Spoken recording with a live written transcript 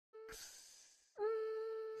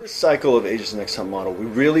This cycle of Asia's Next Top Model, we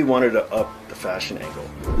really wanted to up the fashion angle.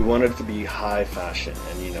 We wanted it to be high fashion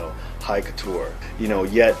and, high couture,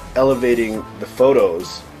 yet elevating the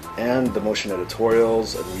photos and the motion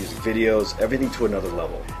editorials and the music videos, everything to another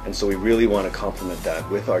level. And so we really want to complement that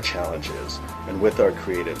with our challenges and with our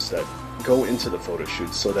creatives that go into the photo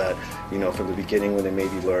shoots so that, from the beginning when they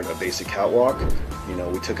maybe learn a basic catwalk,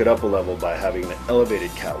 we took it up a level by having an elevated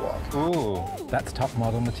catwalk. Ooh, that's top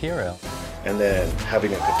model material. And then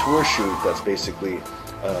having a couture shoot that's basically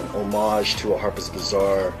an homage to a Harper's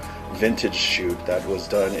Bazaar vintage shoot that was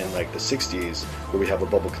done in like the 60s where we have a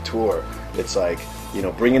bubble couture. It's like,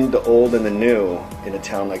 bringing the old and the new in a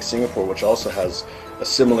town like Singapore, which also has a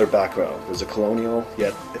similar background. There's a colonial,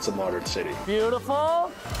 yet it's a modern city.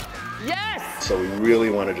 Beautiful. Yes! So we really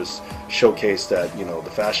want to just showcase that, the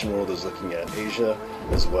fashion world is looking at Asia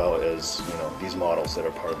as well as, these models that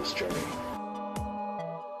are part of this journey.